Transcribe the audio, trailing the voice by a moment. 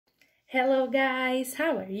Hello guys,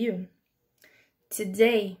 how are you?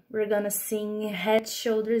 Today we're gonna sing Head,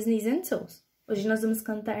 Shoulders, Knees and Toes. Hoje nós vamos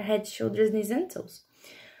cantar Head, Shoulders, Knees and Toes.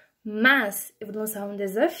 Mas eu vou lançar um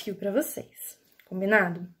desafio pra vocês,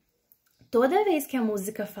 combinado? Toda vez que a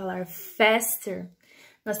música falar faster,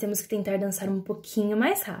 nós temos que tentar dançar um pouquinho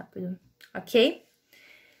mais rápido, ok?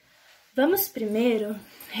 Vamos primeiro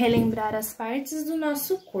relembrar as partes do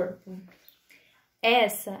nosso corpo.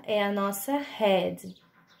 Essa é a nossa head.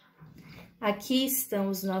 Aqui estão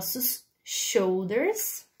os nossos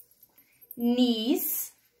shoulders,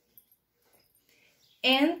 knees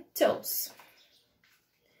and toes.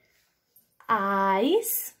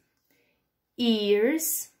 Eyes,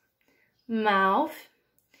 ears, mouth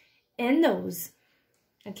and nose.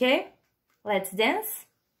 Okay? Let's dance.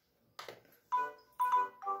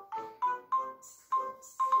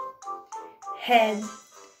 Head,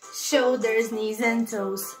 shoulders, knees and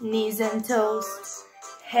toes, knees and toes.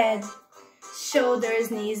 Head,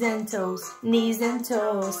 shoulders, knees and toes,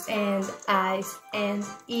 and eyes and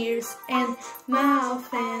ears and mouth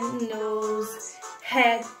and nose.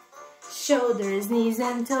 Head, shoulders, knees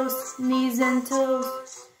and toes,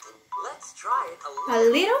 Let's try it a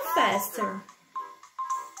little faster.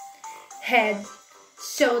 Head,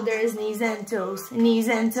 shoulders, knees and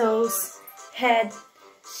toes, head,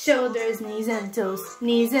 shoulders, knees and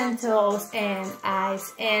toes, and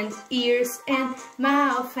eyes and ears and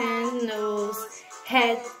mouth and nose.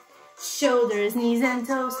 Head, shoulders, knees and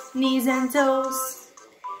toes.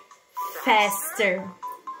 Faster.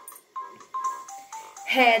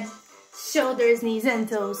 Head, shoulders, knees and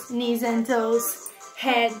toes,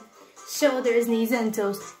 head, shoulders, knees and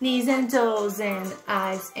toes, and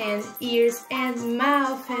eyes and ears and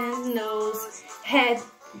mouth and nose. Head,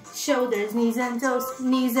 shoulders, knees and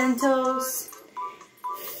toes.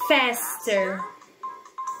 Faster.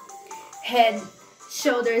 Head,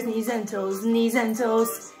 shoulders, knees and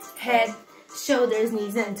toes, head, shoulders,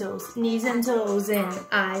 knees and toes, and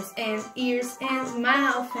eyes and ears and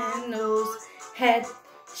mouth and nose. Head,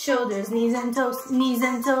 shoulders, knees and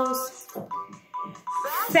toes.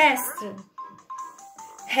 Faster.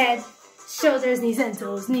 Head, shoulders, knees and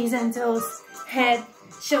toes, head,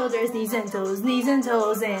 shoulders, knees and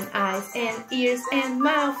toes, and eyes and ears and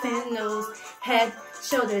mouth and nose. Head,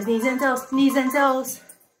 shoulders, knees and toes.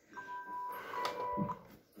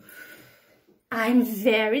 I'm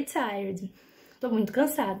very tired. Tô muito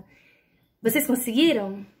cansada. Vocês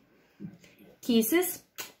conseguiram? Kisses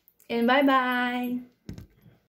and bye bye.